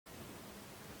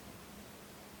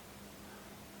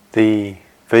The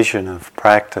vision of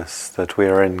practice that we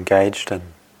are engaged in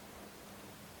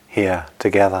here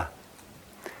together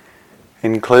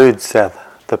includes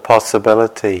the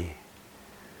possibility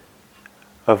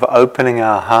of opening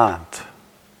our heart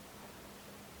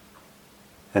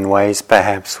in ways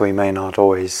perhaps we may not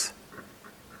always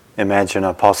imagine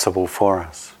are possible for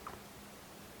us.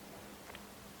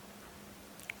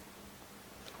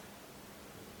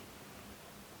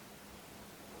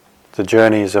 The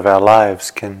journeys of our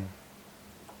lives can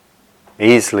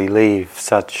easily leave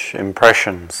such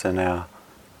impressions in our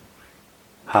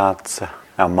hearts,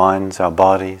 our minds, our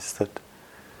bodies, that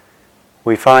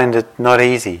we find it not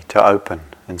easy to open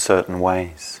in certain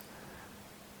ways,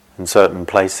 in certain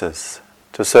places,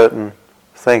 to certain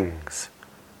things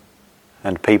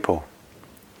and people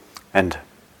and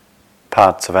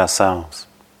parts of ourselves.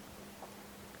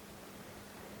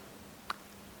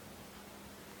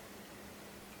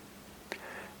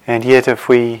 And yet if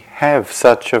we have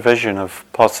such a vision of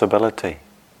possibility,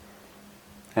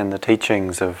 and the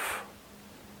teachings of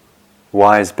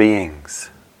wise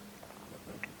beings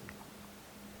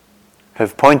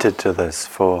have pointed to this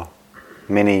for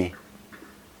many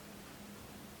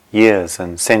years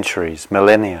and centuries,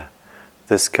 millennia,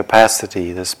 this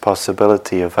capacity, this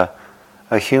possibility of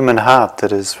a human heart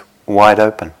that is wide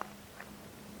open.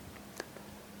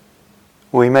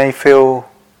 We may feel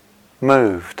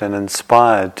moved and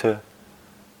inspired to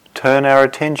turn our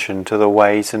attention to the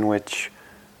ways in which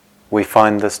we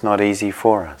find this not easy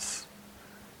for us,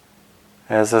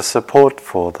 as a support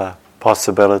for the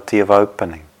possibility of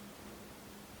opening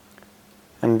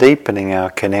and deepening our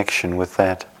connection with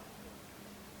that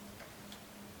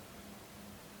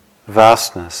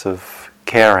vastness of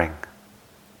caring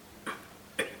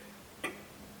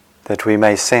that we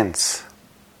may sense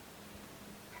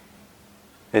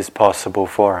is possible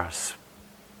for us,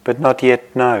 but not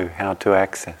yet know how to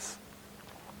access.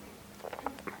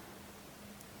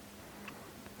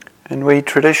 And we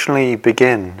traditionally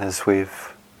begin, as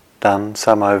we've done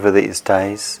some over these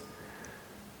days,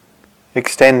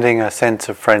 extending a sense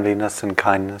of friendliness and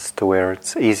kindness to where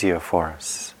it's easier for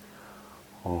us,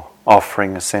 or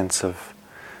offering a sense of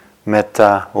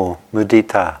metta or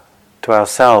mudita to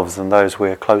ourselves and those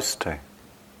we're close to,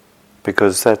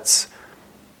 because that's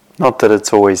not that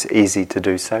it's always easy to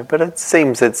do so, but it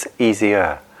seems it's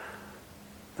easier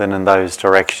than in those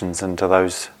directions and to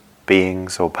those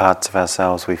beings or parts of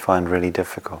ourselves we find really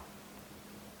difficult.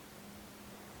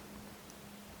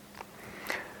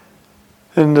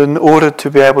 And in order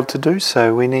to be able to do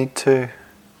so, we need to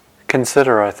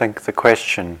consider, I think, the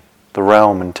question, the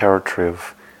realm and territory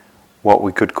of what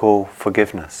we could call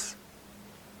forgiveness.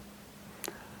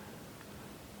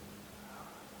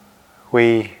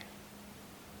 We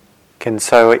can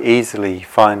so easily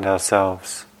find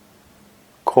ourselves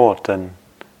caught in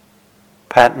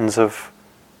patterns of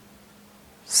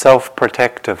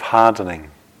self-protective hardening,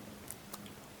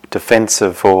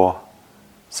 defensive, or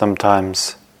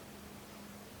sometimes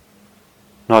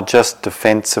not just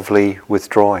defensively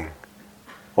withdrawing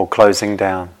or closing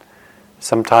down,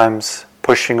 sometimes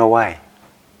pushing away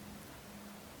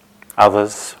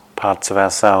others, parts of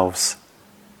ourselves,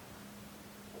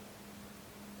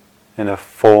 in a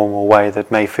form or way that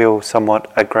may feel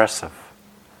somewhat aggressive,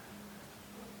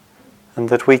 and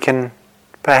that we can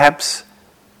perhaps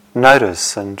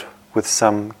notice and with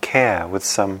some care, with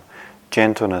some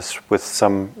gentleness, with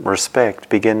some respect,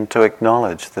 begin to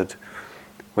acknowledge that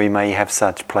we may have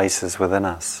such places within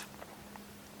us,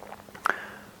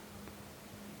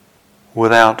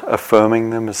 without affirming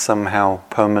them as somehow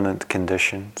permanent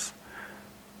conditions,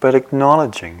 but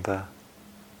acknowledging the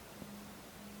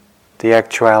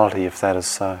actuality if that is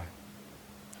so,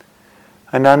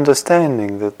 and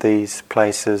understanding that these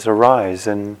places arise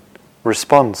in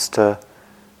response to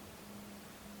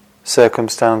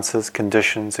circumstances,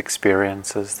 conditions,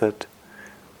 experiences that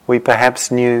we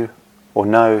perhaps knew or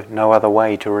know no other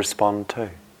way to respond to.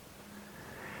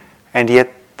 And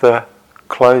yet the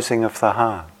closing of the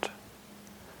heart,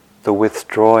 the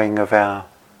withdrawing of our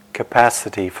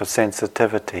capacity for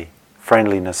sensitivity,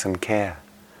 friendliness and care,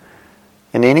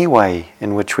 in any way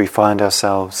in which we find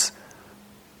ourselves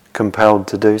compelled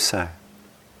to do so.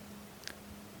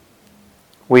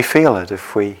 We feel it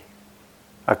if we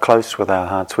are close with our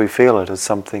hearts. We feel it as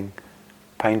something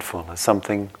painful, as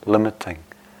something limiting.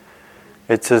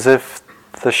 It's as if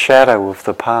the shadow of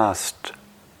the past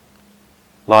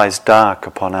lies dark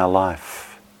upon our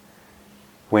life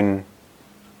when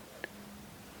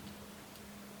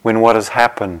what has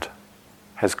happened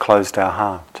has closed our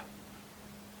heart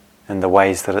in the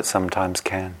ways that it sometimes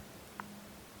can.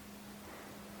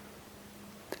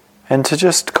 And to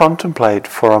just contemplate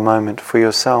for a moment for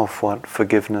yourself what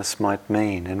forgiveness might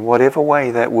mean, in whatever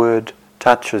way that word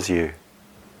touches you.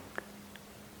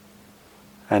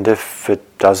 And if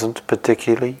it doesn't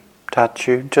particularly touch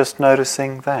you, just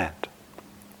noticing that.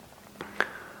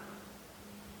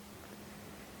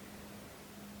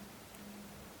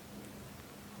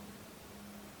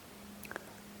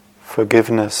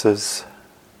 Forgiveness is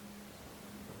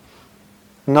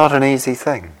not an easy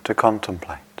thing to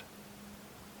contemplate.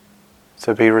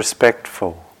 So be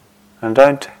respectful and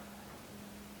don't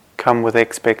come with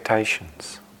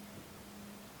expectations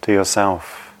to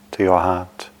yourself, to your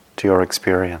heart, to your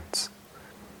experience.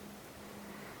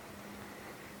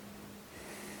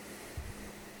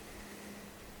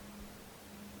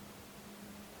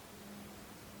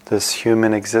 This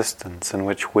human existence in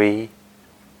which we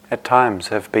at times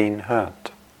have been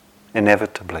hurt,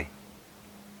 inevitably,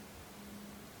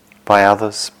 by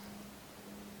others,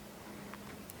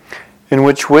 in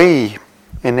which we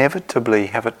inevitably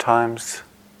have at times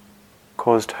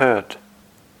caused hurt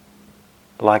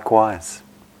likewise.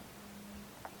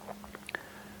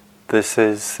 This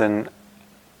is an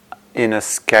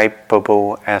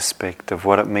inescapable aspect of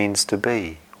what it means to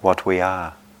be what we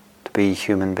are, to be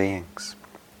human beings,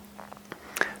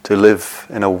 to live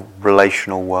in a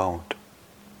relational world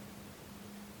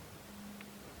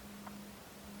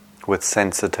with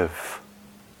sensitive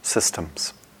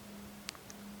systems,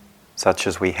 such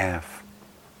as we have,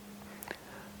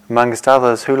 amongst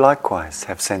others who likewise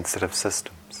have sensitive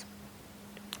systems.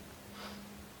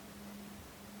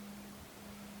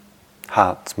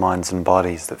 Hearts, minds and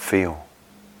bodies that feel.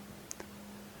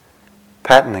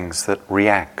 Patternings that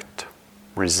react,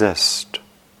 resist,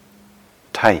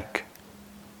 take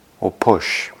or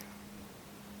push.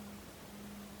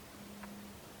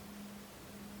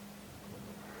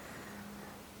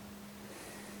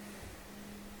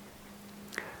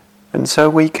 And so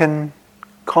we can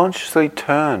consciously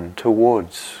turn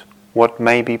towards what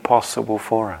may be possible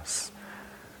for us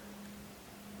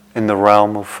in the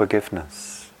realm of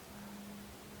forgiveness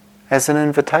as an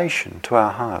invitation to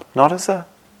our heart, not as an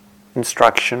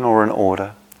instruction or an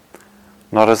order,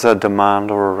 not as a demand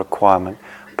or a requirement,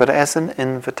 but as an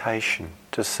invitation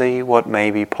to see what may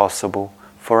be possible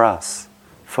for us,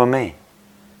 for me,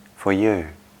 for you,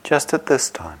 just at this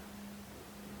time.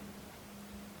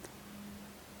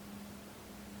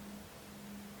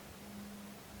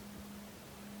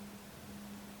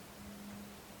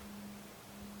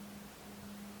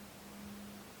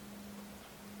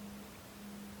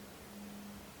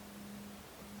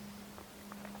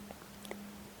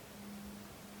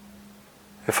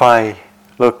 If I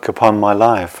look upon my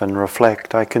life and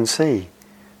reflect, I can see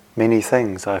many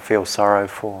things I feel sorrow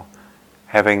for,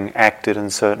 having acted in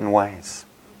certain ways.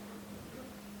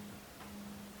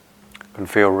 I can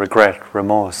feel regret,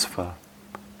 remorse for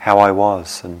how I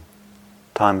was in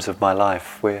times of my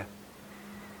life where,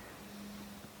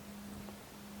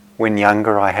 when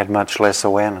younger, I had much less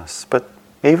awareness. But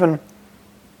even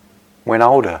when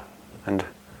older, and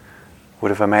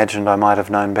would have imagined I might have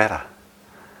known better,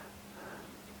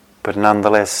 but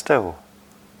nonetheless still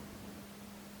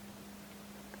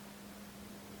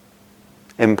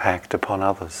impact upon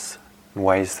others in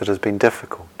ways that has been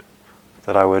difficult,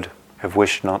 that I would have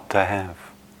wished not to have.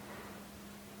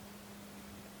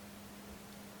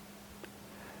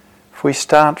 If we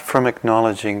start from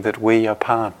acknowledging that we are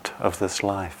part of this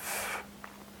life,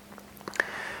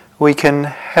 we can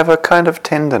have a kind of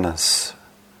tenderness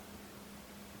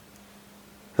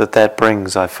that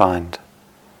brings, I find.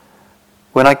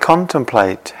 When I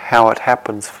contemplate how it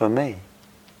happens for me,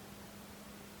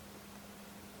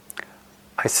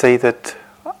 I see that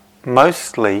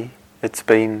mostly it's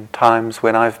been times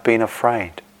when I've been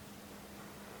afraid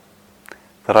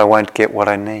that I won't get what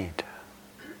I need,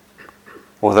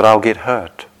 or that I'll get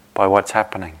hurt by what's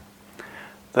happening,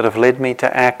 that have led me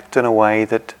to act in a way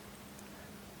that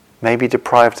maybe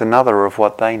deprived another of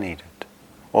what they needed,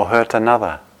 or hurt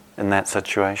another in that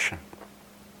situation.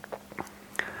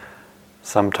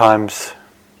 Sometimes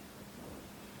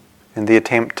in the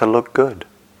attempt to look good.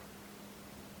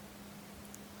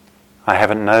 I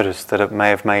haven't noticed that it may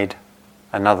have made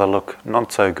another look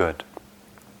not so good.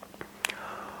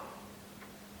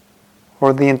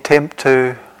 Or the attempt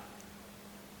to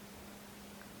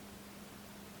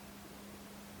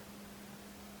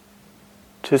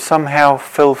somehow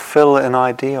fulfill an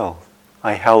ideal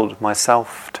I held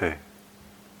myself to.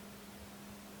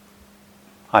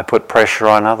 I put pressure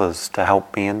on others to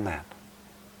help me in that.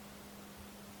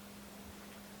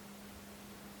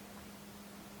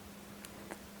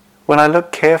 When I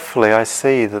look carefully, I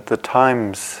see that the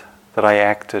times that I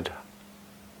acted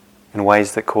in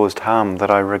ways that caused harm that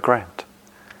I regret.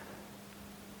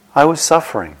 I was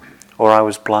suffering, or I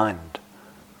was blind.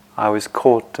 I was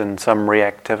caught in some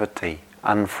reactivity,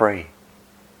 unfree.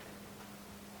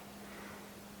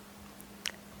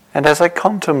 And as I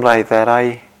contemplate that,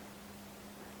 I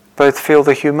both feel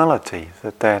the humility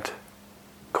that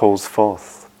calls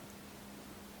forth,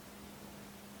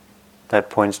 that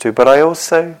points to, but I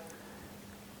also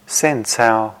sense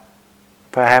how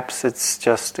perhaps it's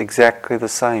just exactly the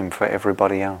same for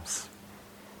everybody else.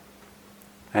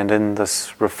 And in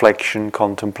this reflection,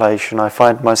 contemplation, I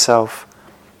find myself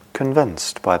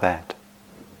convinced by that.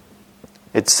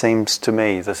 It seems to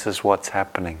me this is what's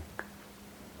happening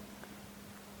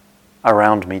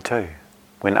around me too,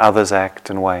 when others act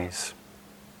in ways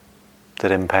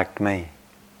that impact me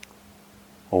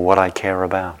or what I care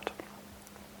about.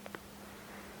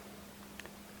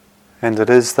 And it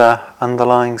is the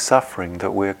underlying suffering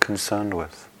that we're concerned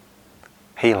with,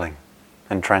 healing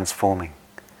and transforming.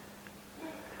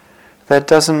 That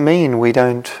doesn't mean we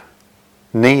don't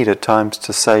need at times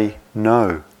to say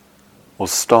no or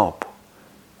stop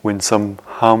when some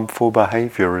harmful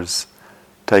behavior is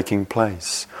taking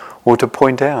place, or to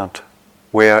point out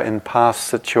where in past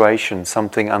situations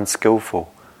something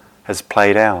unskillful has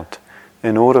played out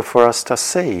in order for us to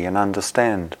see and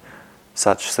understand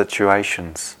such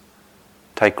situations,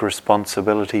 take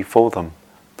responsibility for them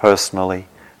personally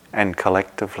and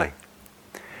collectively.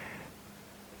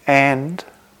 And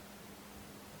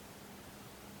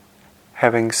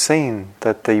having seen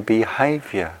that the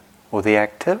behavior or the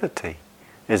activity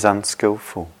is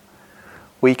unskillful,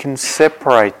 we can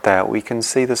separate that, we can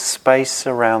see the space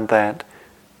around that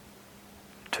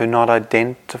to not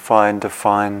identify and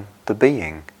define the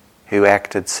being who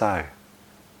acted so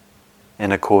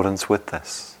in accordance with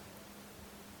this.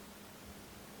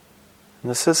 And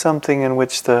this is something in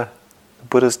which the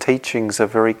Buddha's teachings are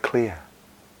very clear.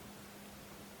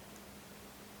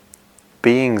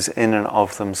 Beings in and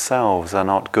of themselves are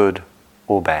not good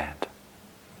or bad.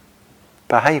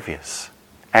 Behaviors,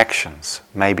 actions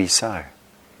may be so,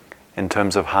 in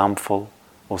terms of harmful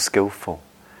or skillful,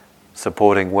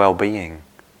 supporting well-being,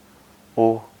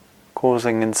 or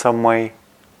causing in some way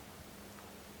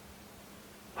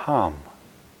harm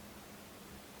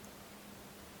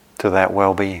to that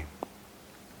well-being.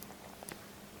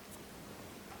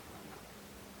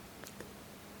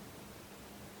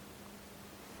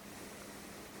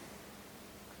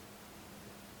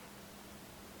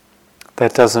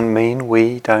 That doesn't mean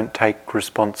we don't take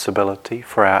responsibility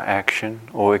for our action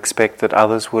or expect that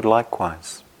others would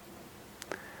likewise,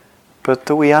 but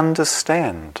that we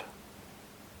understand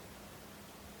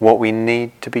what we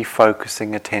need to be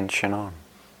focusing attention on.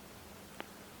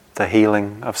 The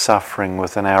healing of suffering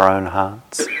within our own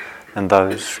hearts and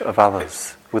those of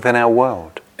others within our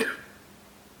world.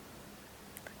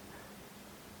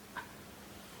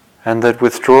 And that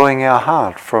withdrawing our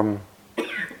heart from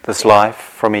this life,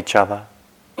 from each other,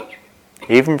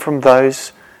 even from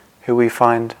those who we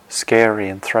find scary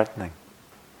and threatening,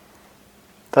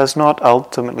 does not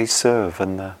ultimately serve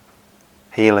in the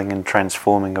healing and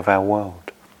transforming of our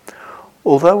world.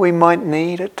 Although we might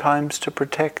need at times to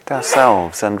protect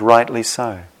ourselves, and rightly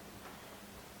so.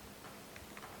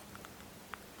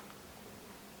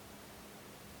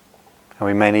 And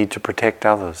we may need to protect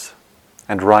others,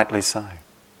 and rightly so.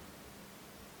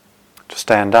 To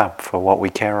stand up for what we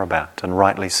care about, and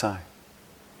rightly so.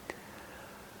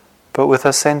 But with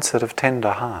a sensitive,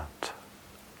 tender heart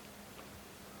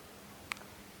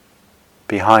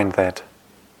behind that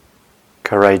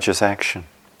courageous action.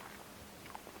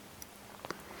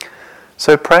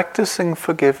 So practicing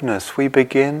forgiveness, we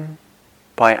begin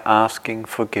by asking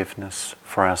forgiveness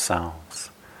for ourselves,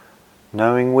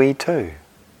 knowing we too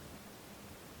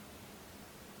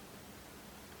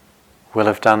will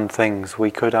have done things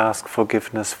we could ask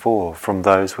forgiveness for from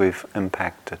those we've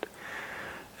impacted.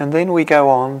 And then we go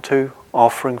on to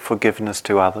offering forgiveness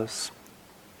to others,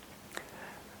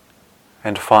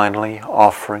 and finally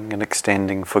offering and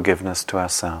extending forgiveness to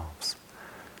ourselves.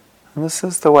 And this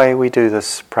is the way we do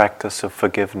this practice of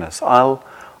forgiveness. I'll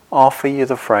offer you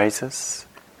the phrases,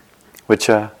 which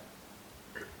are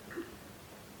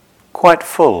quite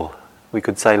full, we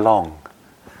could say long.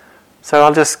 So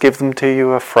I'll just give them to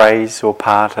you a phrase or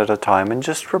part at a time, and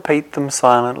just repeat them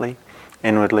silently,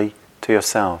 inwardly to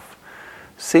yourself.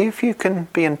 See if you can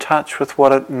be in touch with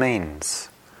what it means,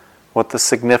 what the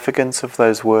significance of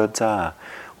those words are,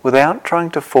 without trying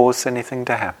to force anything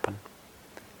to happen.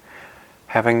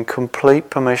 Having complete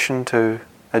permission to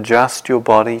adjust your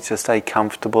body to stay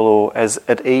comfortable or as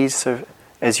at ease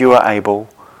as you are able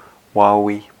while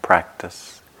we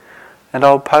practice. And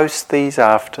I'll post these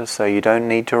after, so you don't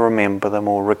need to remember them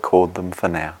or record them for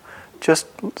now. Just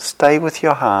stay with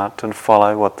your heart and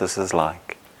follow what this is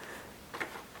like.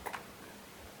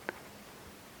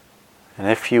 And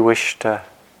if you wish to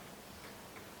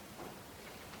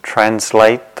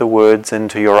translate the words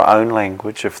into your own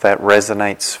language, if that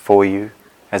resonates for you,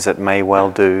 as it may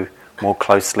well do more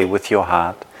closely with your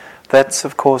heart, that's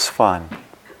of course fine.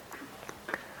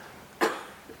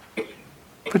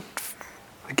 But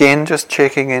again, just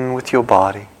checking in with your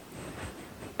body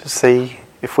to see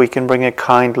if we can bring a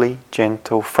kindly,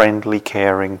 gentle, friendly,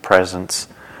 caring presence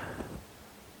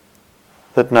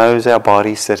that knows our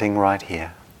body sitting right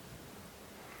here.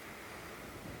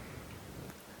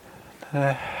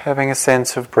 Having a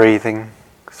sense of breathing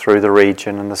through the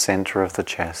region in the center of the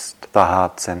chest, the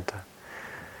heart center.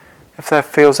 If that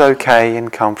feels okay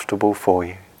and comfortable for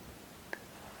you.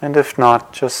 And if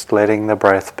not, just letting the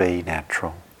breath be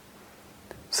natural.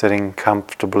 Sitting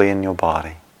comfortably in your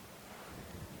body.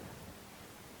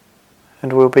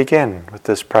 And we'll begin with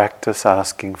this practice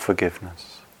asking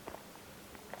forgiveness.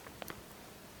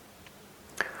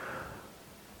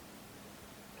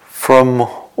 From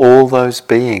all those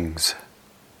beings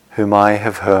whom I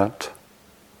have hurt,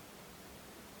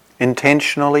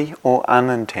 intentionally or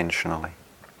unintentionally,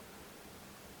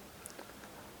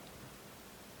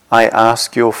 I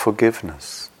ask your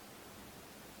forgiveness.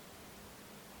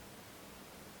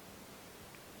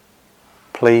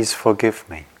 Please forgive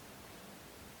me.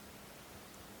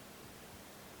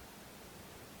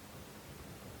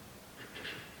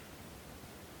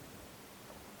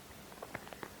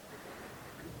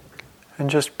 And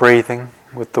just breathing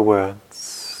with the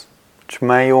words, which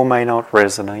may or may not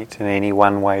resonate in any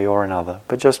one way or another,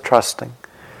 but just trusting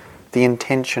the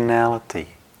intentionality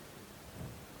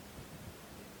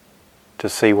to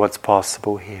see what's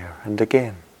possible here. And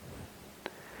again,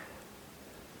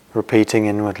 repeating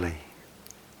inwardly,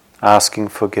 asking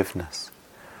forgiveness.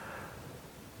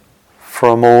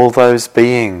 From all those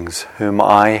beings whom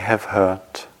I have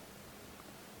hurt,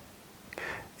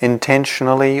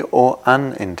 intentionally or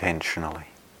unintentionally,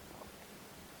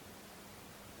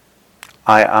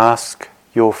 I ask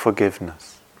your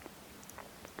forgiveness.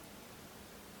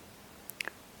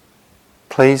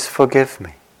 Please forgive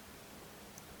me.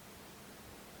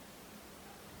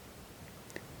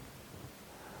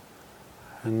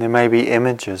 And there may be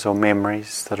images or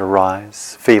memories that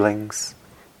arise, feelings,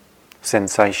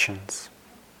 sensations.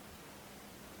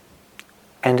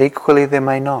 And equally there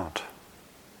may not.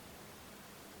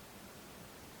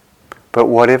 But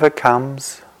whatever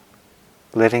comes,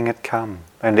 letting it come.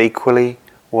 And equally,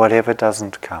 whatever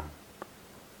doesn't come,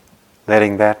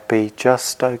 letting that be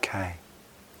just okay.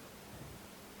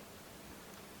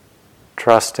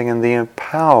 Trusting in the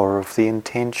power of the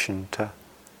intention to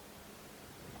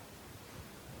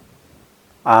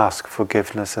ask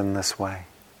forgiveness in this way.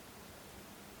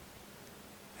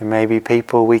 There may be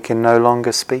people we can no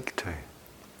longer speak to,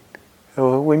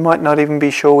 or we might not even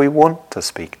be sure we want to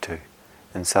speak to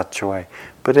in such a way,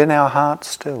 but in our heart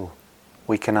still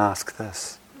we can ask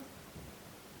this.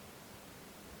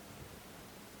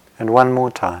 And one more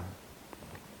time.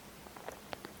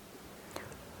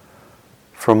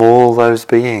 From all those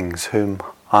beings whom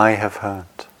I have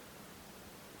hurt,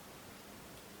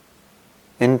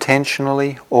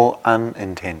 intentionally or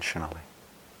unintentionally,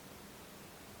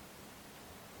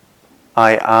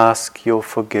 I ask your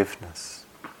forgiveness.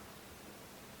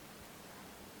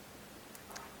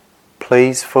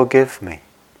 Please forgive me.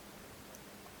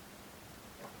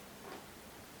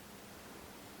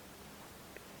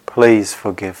 Please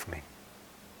forgive me.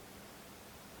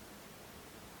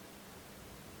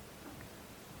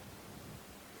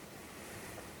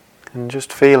 And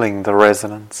just feeling the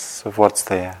resonance of what's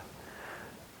there.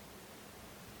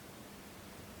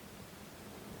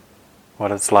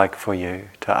 What it's like for you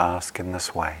to ask in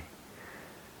this way.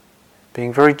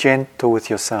 Being very gentle with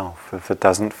yourself if it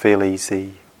doesn't feel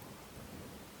easy,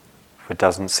 if it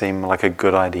doesn't seem like a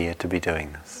good idea to be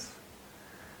doing this.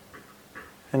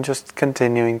 And just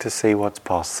continuing to see what's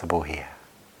possible here.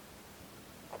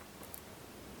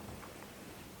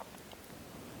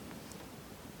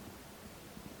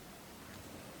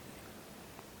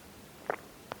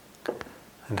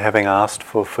 And having asked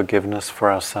for forgiveness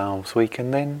for ourselves, we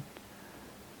can then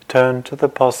turn to the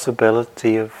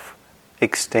possibility of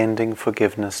extending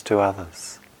forgiveness to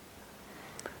others.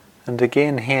 And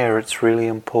again here it's really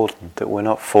important that we're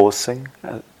not forcing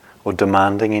or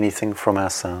demanding anything from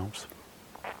ourselves.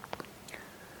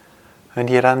 And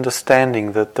yet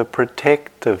understanding that the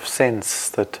protective sense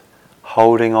that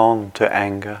holding on to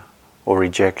anger or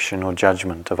rejection or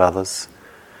judgment of others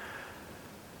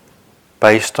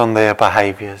based on their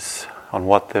behaviors on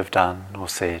what they've done or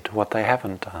said, what they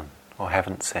haven't done or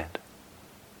haven't said.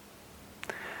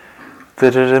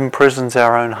 That it imprisons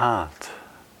our own heart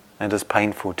and is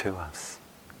painful to us.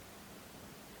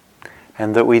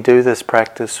 And that we do this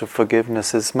practice of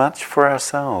forgiveness as much for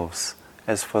ourselves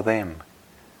as for them,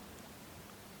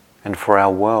 and for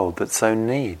our world that so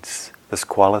needs this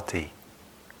quality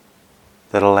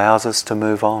that allows us to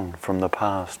move on from the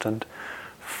past and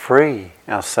free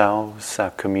ourselves, our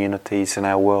communities and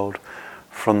our world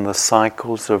from the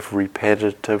cycles of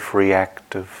repetitive,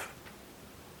 reactive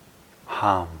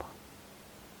harm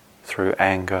through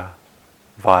anger,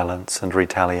 violence and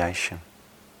retaliation.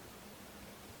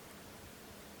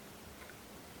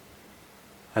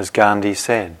 As Gandhi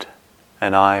said,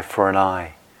 an eye for an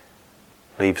eye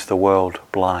leaves the world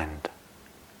blind.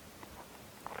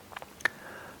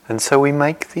 And so we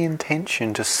make the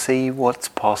intention to see what's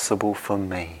possible for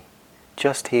me,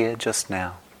 just here, just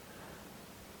now,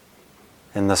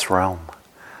 in this realm.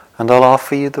 And I'll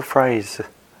offer you the phrase,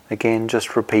 again,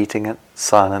 just repeating it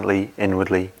silently,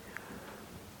 inwardly,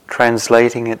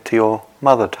 translating it to your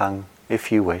mother tongue,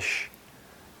 if you wish,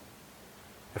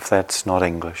 if that's not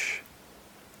English.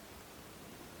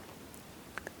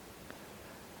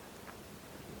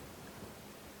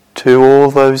 To all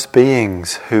those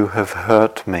beings who have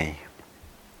hurt me,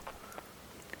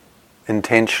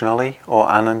 intentionally or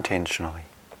unintentionally,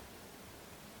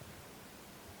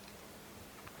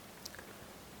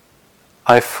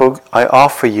 I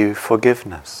offer you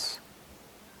forgiveness.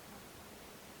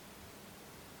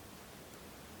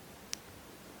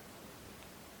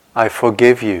 I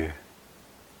forgive you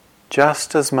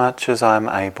just as much as I'm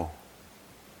able.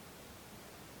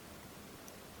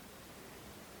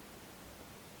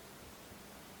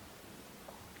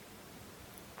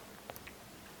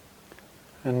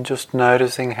 And just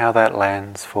noticing how that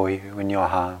lands for you in your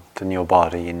heart, in your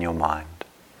body, in your mind.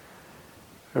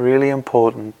 Really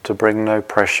important to bring no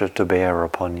pressure to bear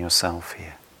upon yourself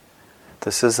here.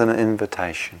 This is an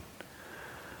invitation.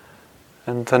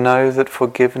 And to know that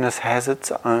forgiveness has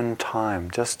its own time,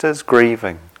 just as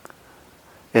grieving.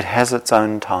 It has its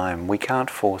own time. We can't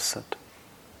force it.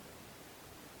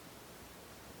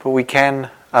 But we can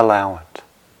allow it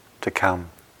to come.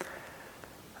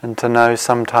 And to know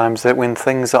sometimes that when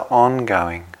things are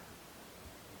ongoing,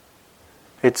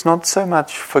 it's not so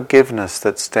much forgiveness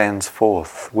that stands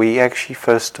forth. We actually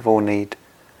first of all need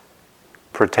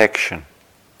protection,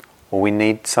 or we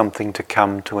need something to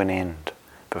come to an end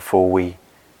before we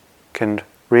can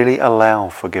really allow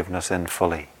forgiveness in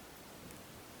fully.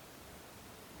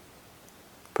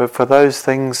 But for those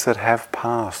things that have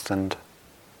passed and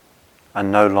are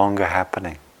no longer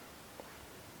happening,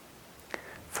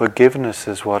 forgiveness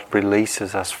is what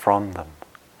releases us from them.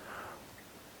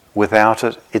 Without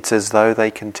it, it's as though they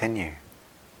continue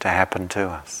to happen to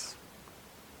us,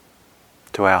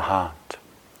 to our heart.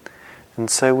 And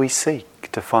so we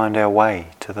seek to find our way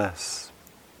to this.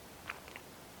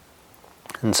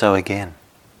 And so again,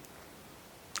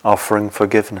 offering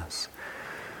forgiveness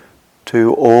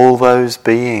to all those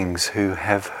beings who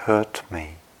have hurt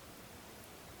me,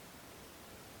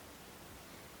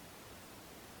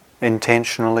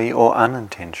 intentionally or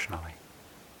unintentionally.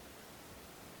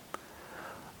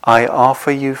 I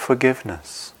offer you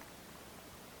forgiveness.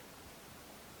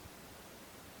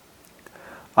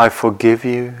 I forgive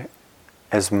you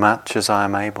as much as I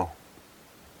am able.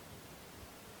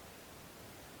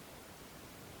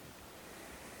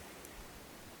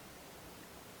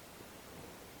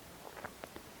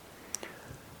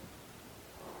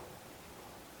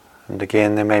 And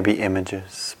again, there may be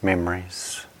images,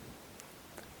 memories,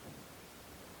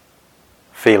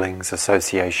 feelings,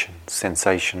 associations,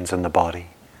 sensations in the body,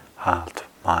 heart,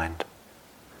 mind.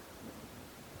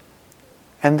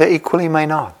 And there equally may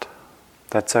not.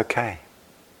 That's okay.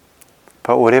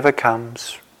 But whatever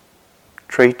comes,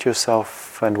 treat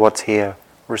yourself and what's here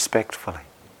respectfully.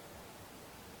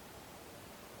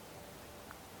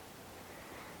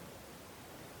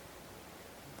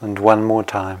 And one more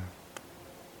time,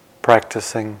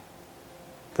 practicing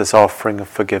this offering of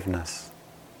forgiveness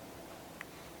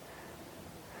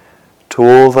to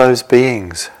all those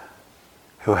beings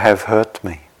who have hurt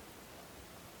me,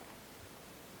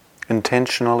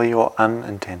 intentionally or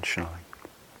unintentionally.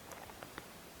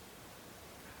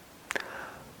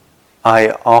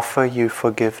 I offer you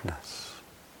forgiveness.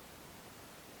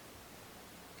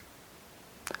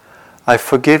 I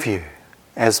forgive you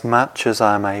as much as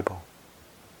I am able.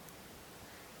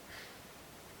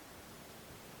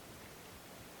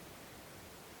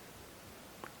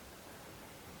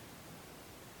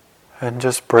 And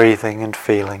just breathing and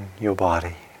feeling your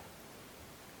body.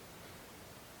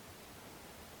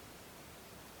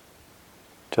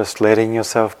 Just letting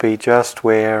yourself be just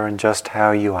where and just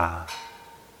how you are.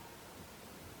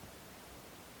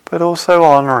 But also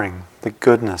honouring the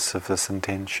goodness of this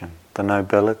intention, the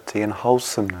nobility and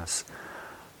wholesomeness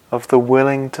of the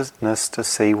willingness to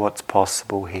see what's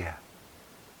possible here.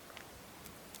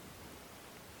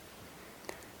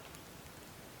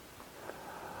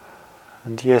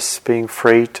 And yes, being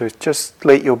free to just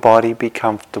let your body be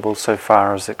comfortable so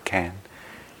far as it can.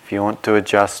 If you want to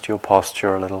adjust your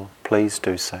posture a little, please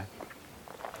do so.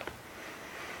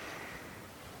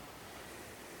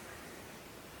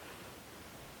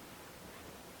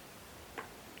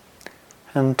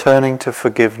 And turning to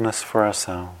forgiveness for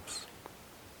ourselves.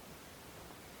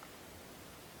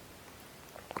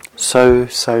 So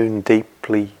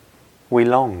deeply we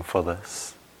long for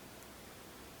this.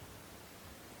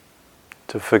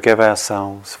 To forgive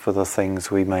ourselves for the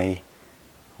things we may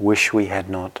wish we had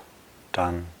not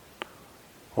done,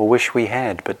 or wish we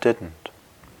had but didn't.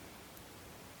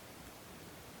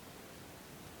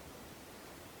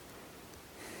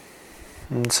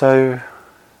 And so,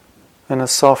 in a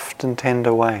soft and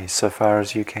tender way, so far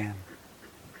as you can.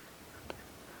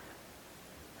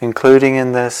 Including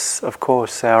in this, of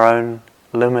course, our own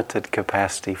limited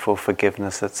capacity for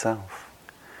forgiveness itself.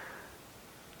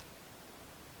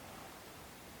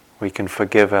 We can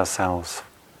forgive ourselves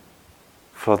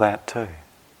for that too.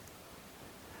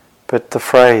 But the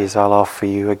phrase I'll offer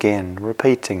you again,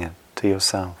 repeating it to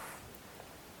yourself.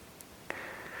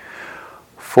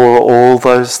 For all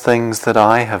those things that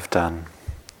I have done,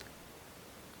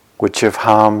 which have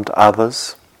harmed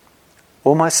others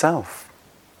or myself,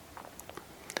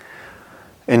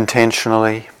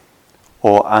 intentionally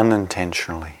or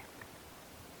unintentionally,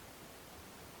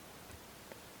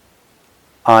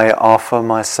 I offer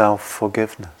myself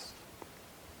forgiveness.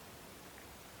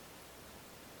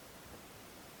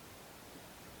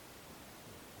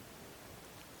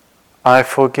 I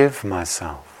forgive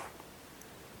myself.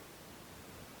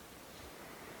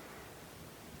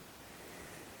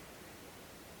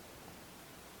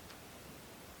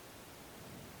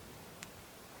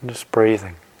 Just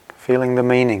breathing, feeling the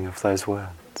meaning of those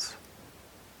words.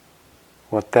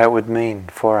 What that would mean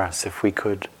for us if we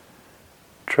could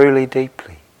truly,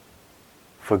 deeply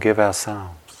forgive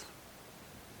ourselves.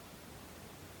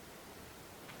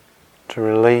 To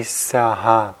release our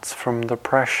hearts from the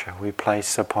pressure we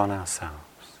place upon ourselves.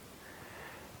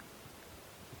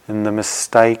 In the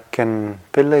mistaken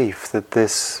belief that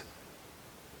this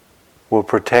will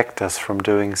protect us from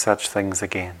doing such things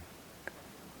again.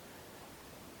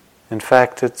 In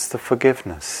fact, it's the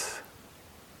forgiveness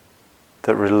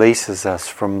that releases us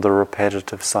from the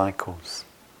repetitive cycles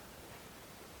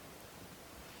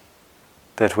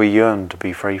that we yearn to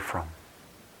be free from.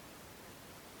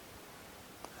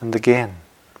 And again,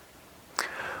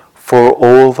 for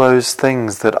all those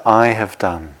things that I have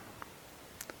done,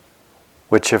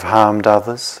 which have harmed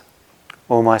others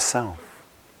or myself,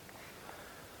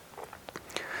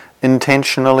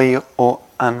 intentionally or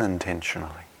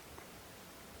unintentionally,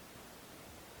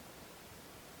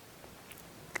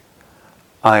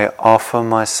 I offer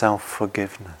myself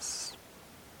forgiveness.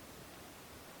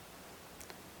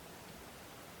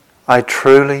 I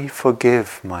truly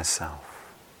forgive myself.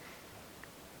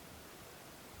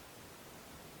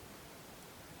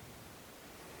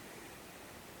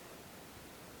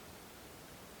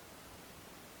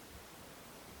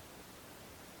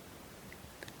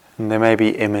 And there may be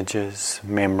images,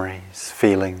 memories,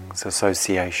 feelings,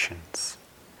 associations.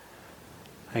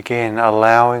 Again,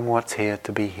 allowing what's here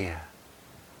to be here.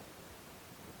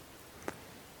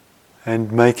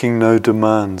 And making no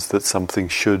demands that something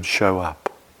should show up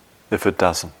if it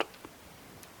doesn't.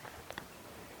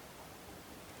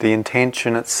 The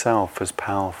intention itself is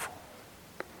powerful.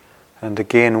 And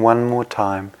again, one more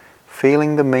time,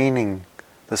 feeling the meaning,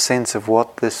 the sense of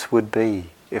what this would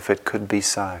be if it could be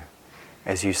so,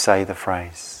 as you say the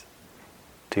phrase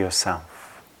to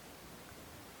yourself.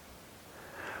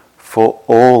 For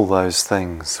all those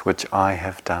things which I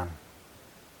have done,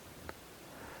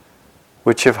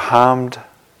 which have harmed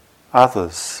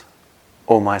others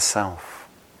or myself,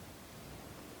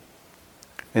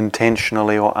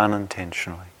 intentionally or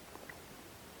unintentionally,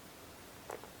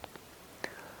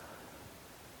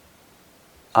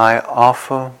 I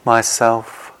offer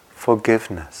myself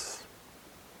forgiveness.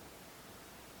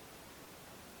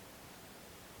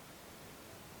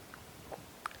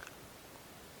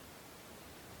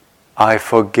 I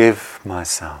forgive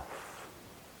myself.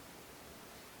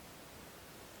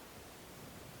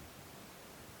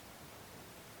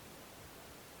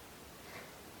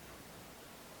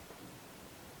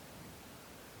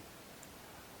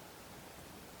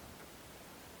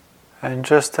 And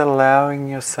just allowing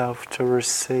yourself to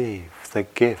receive the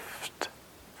gift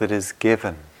that is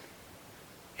given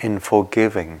in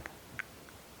forgiving,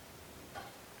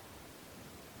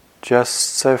 just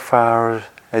so far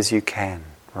as you can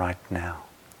right now.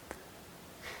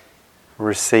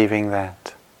 Receiving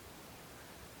that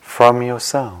from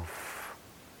yourself.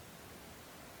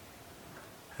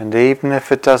 And even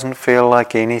if it doesn't feel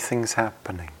like anything's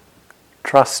happening,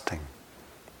 trusting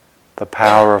the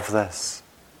power of this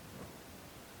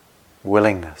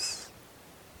willingness,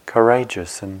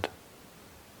 courageous and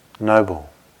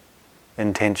noble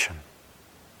intention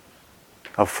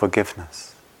of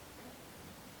forgiveness.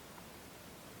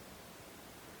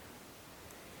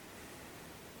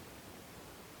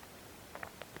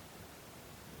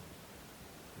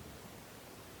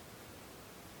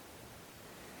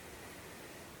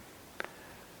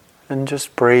 And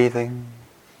just breathing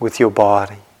with your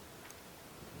body.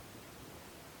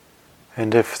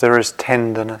 And if there is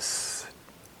tenderness,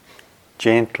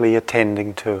 gently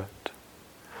attending to it.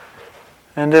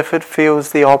 And if it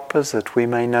feels the opposite, we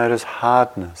may notice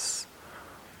hardness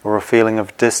or a feeling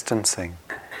of distancing.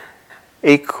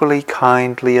 Equally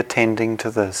kindly attending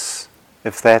to this,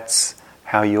 if that's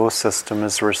how your system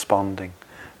is responding.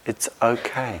 It's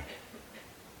okay.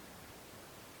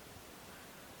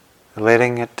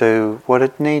 Letting it do what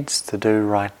it needs to do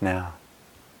right now.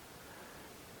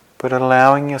 But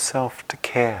allowing yourself to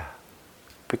care,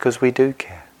 because we do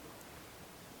care,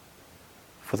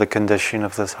 for the condition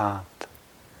of this heart,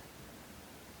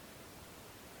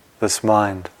 this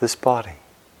mind, this body.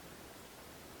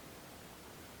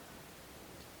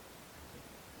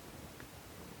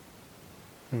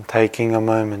 And taking a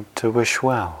moment to wish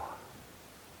well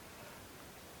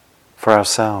for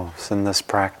ourselves in this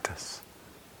practice.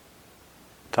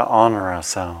 To honor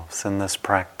ourselves in this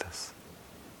practice.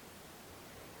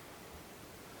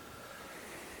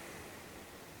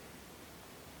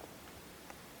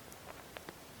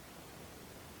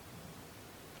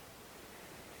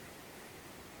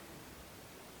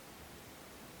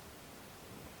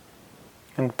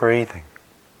 And breathing.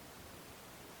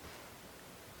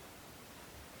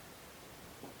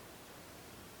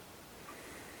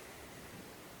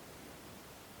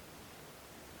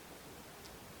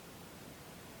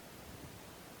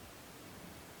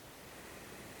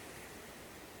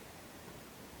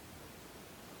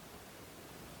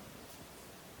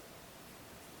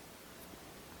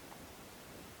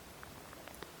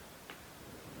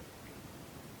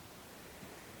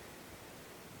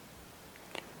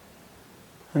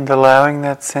 And allowing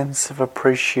that sense of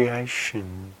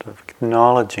appreciation, of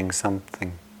acknowledging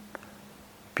something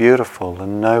beautiful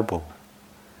and noble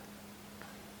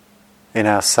in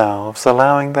ourselves,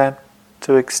 allowing that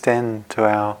to extend to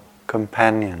our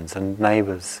companions and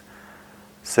neighbours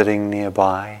sitting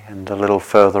nearby and a little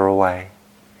further away,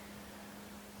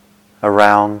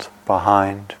 around,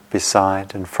 behind,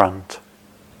 beside, in front,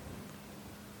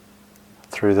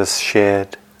 through this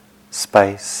shared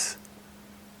space,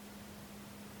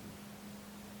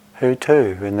 who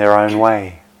too, in their own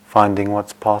way, finding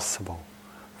what's possible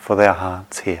for their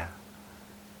hearts here.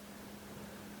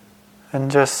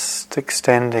 And just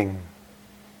extending,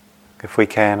 if we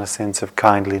can, a sense of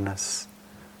kindliness,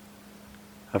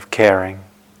 of caring,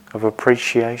 of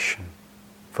appreciation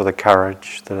for the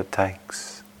courage that it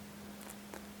takes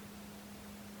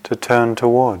to turn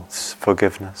towards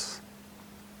forgiveness,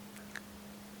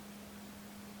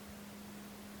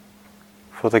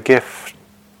 for the gift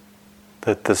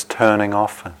that this turning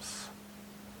offers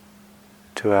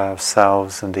to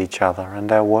ourselves and each other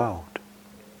and our world.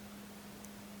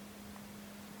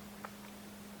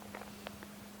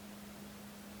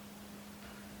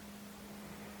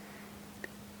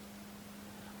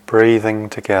 Breathing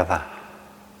together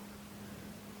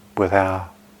with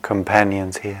our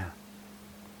companions here.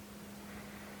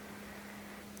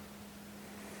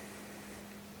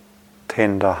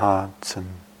 Tender hearts and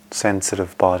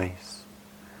sensitive bodies.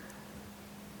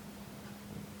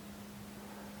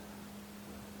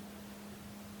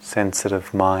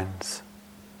 Sensitive minds,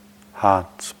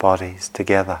 hearts, bodies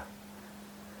together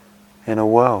in a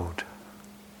world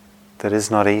that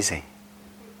is not easy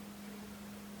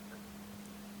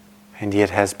and yet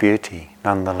has beauty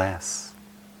nonetheless.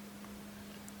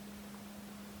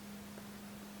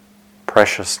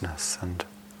 Preciousness and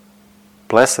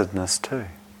blessedness too.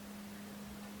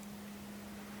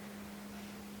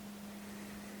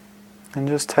 And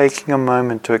just taking a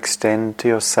moment to extend to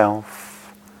yourself,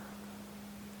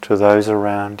 to those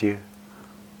around you,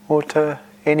 or to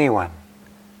anyone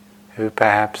who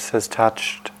perhaps has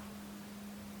touched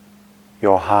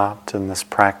your heart in this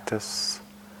practice,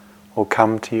 or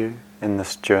come to you in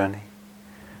this journey.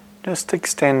 Just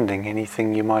extending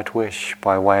anything you might wish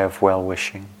by way of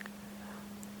well-wishing,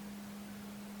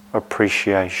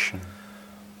 appreciation,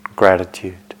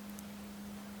 gratitude.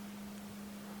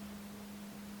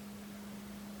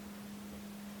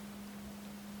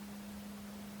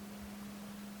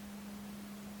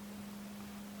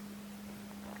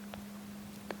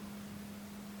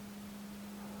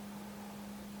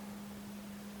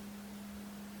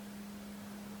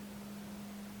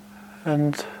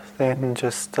 And then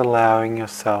just allowing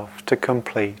yourself to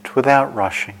complete without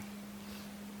rushing.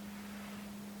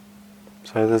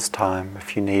 So there's time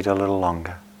if you need a little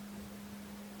longer.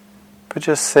 But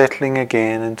just settling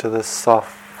again into this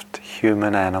soft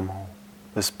human animal,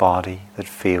 this body that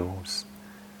feels,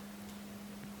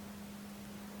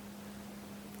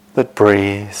 that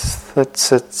breathes, that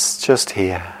sits just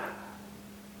here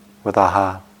with a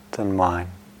heart and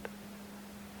mind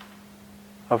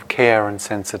of care and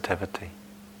sensitivity.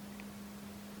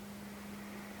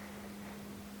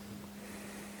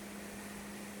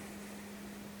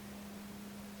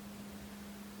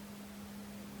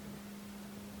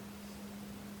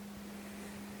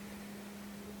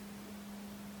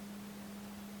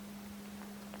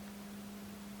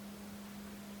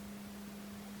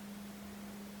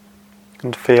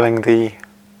 And feeling the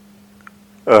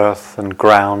earth and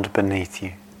ground beneath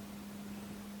you.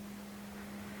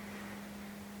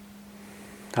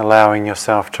 Allowing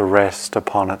yourself to rest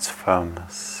upon its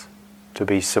firmness, to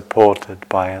be supported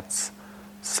by its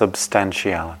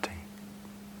substantiality.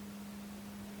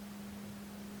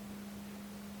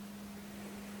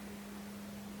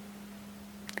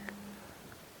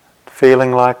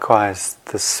 Feeling likewise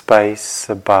the space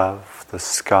above the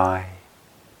sky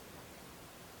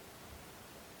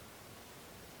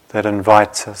that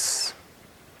invites us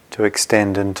to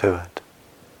extend into it,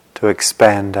 to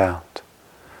expand out,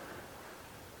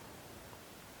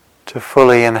 to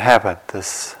fully inhabit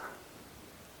this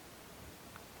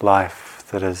life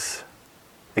that is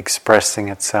expressing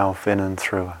itself in and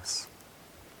through us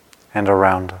and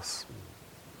around us.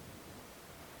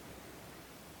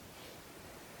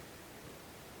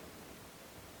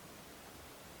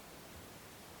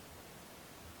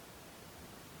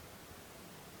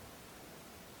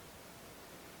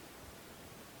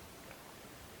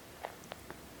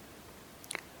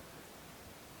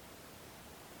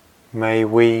 May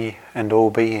we and all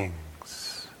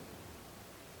beings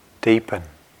deepen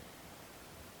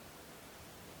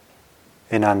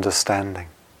in understanding.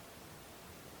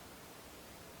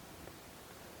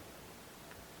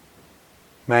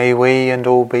 May we and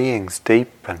all beings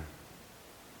deepen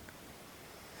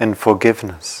in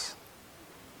forgiveness.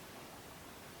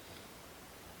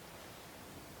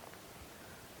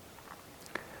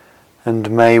 And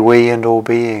may we and all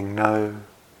being know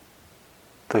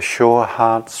the sure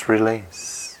heart's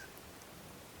release,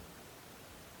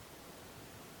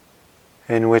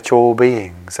 in which all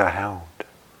beings are held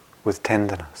with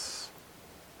tenderness.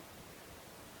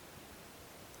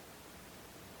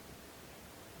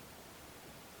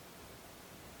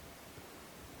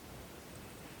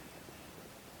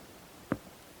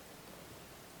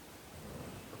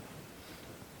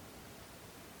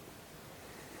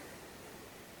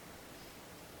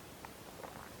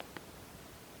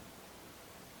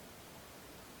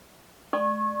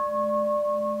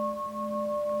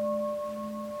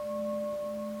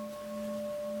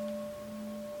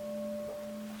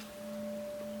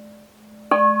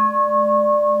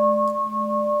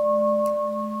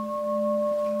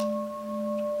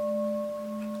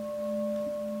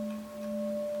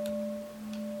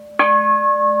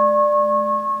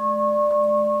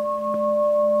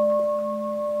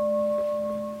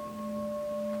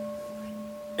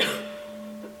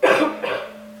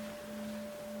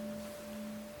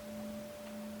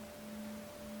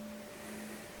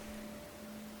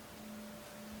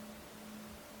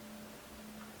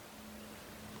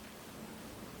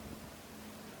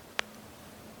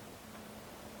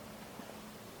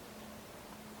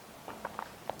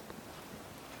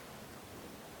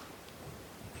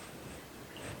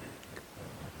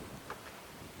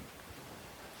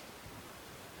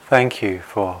 Thank you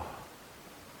for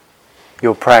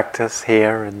your practice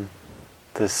here in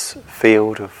this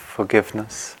field of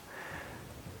forgiveness.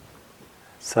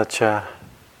 Such an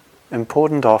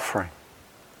important offering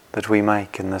that we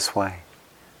make in this way.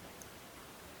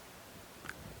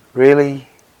 Really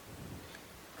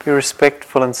be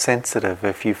respectful and sensitive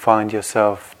if you find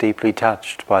yourself deeply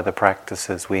touched by the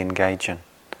practices we engage in,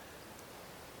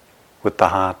 with the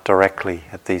heart directly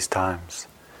at these times.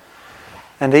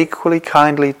 And equally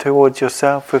kindly towards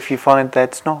yourself if you find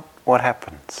that's not what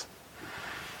happens.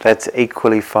 That's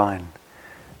equally fine.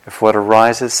 If what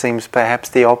arises seems perhaps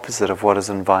the opposite of what is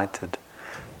invited,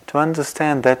 to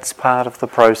understand that's part of the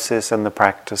process and the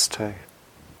practice too.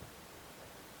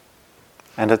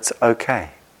 And it's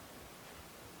okay.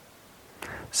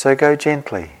 So go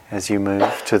gently as you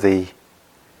move to the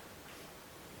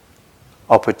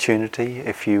opportunity,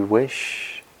 if you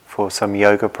wish, for some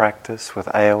yoga practice with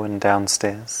Aowen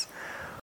downstairs.